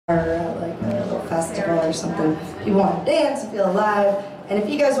or like a little festival or something. If you want to dance and feel alive, and if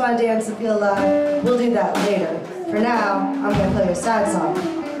you guys want to dance and feel alive, we'll do that later. For now, I'm going to play a sad song.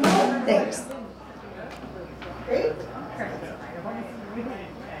 Thanks. Great.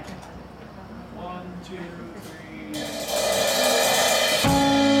 1, 2, 3.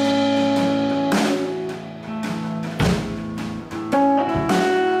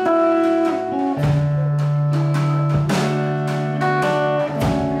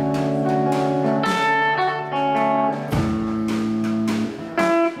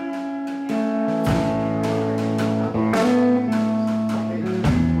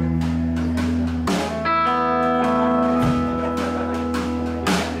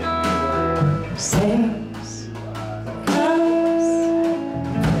 Six comes,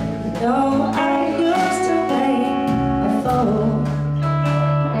 though I used to be a fool.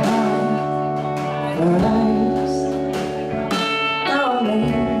 For lives, only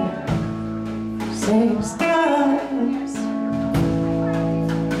 6 times.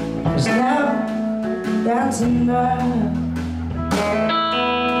 'Cause now that's enough.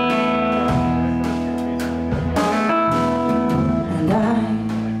 And I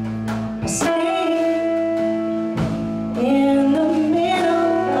in the middle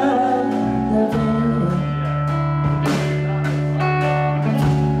of the bed,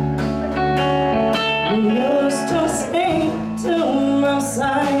 we used to speak to my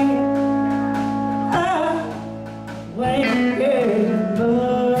side. I waited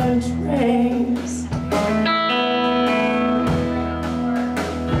much race.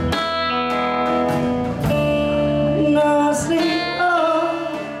 No sleep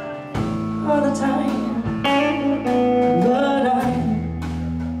all the time.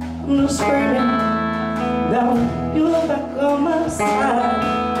 I'm just screaming down, you're back on my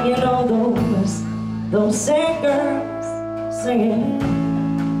side. You know those sad girls singing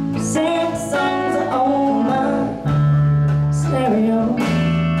sad songs on my stereo.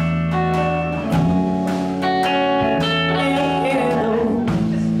 Yeah,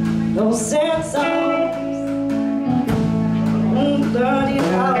 those sad songs, dirty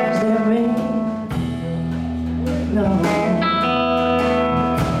hours that ring. No.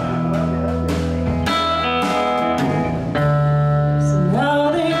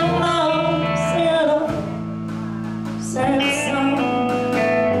 Sad song.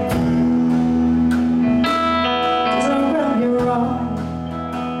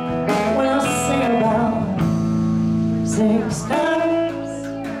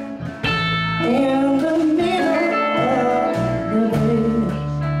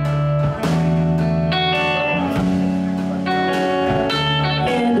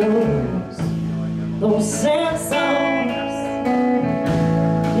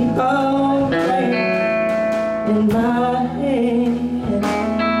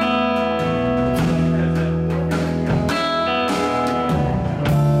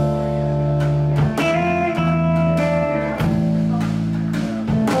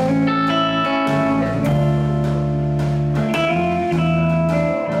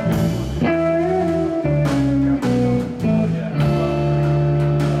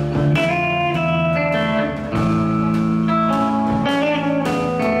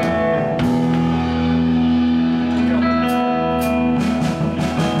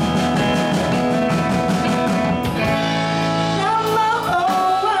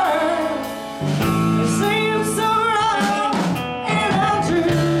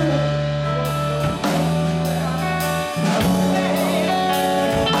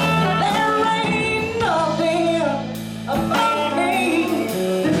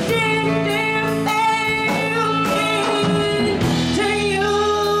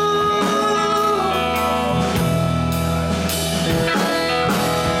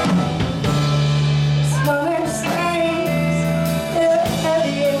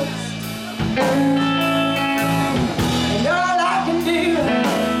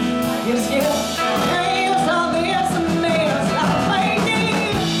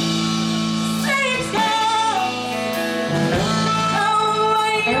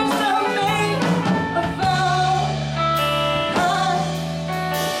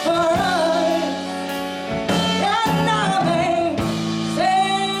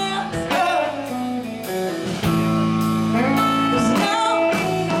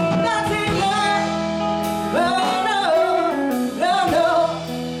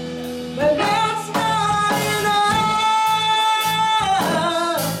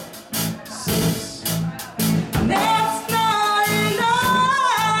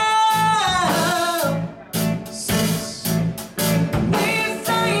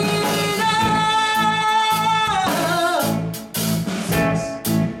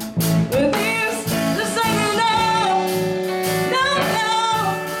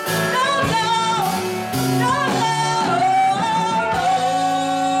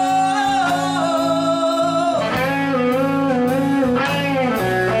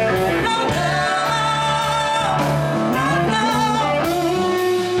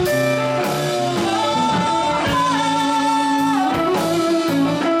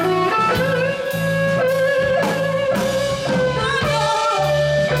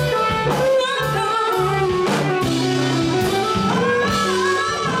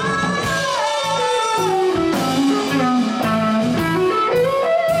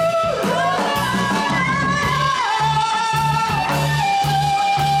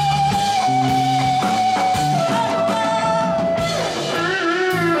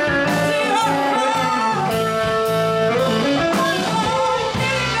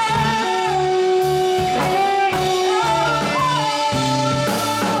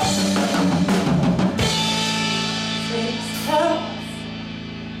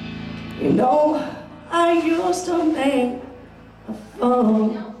 You know, I used to make a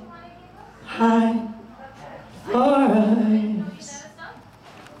fool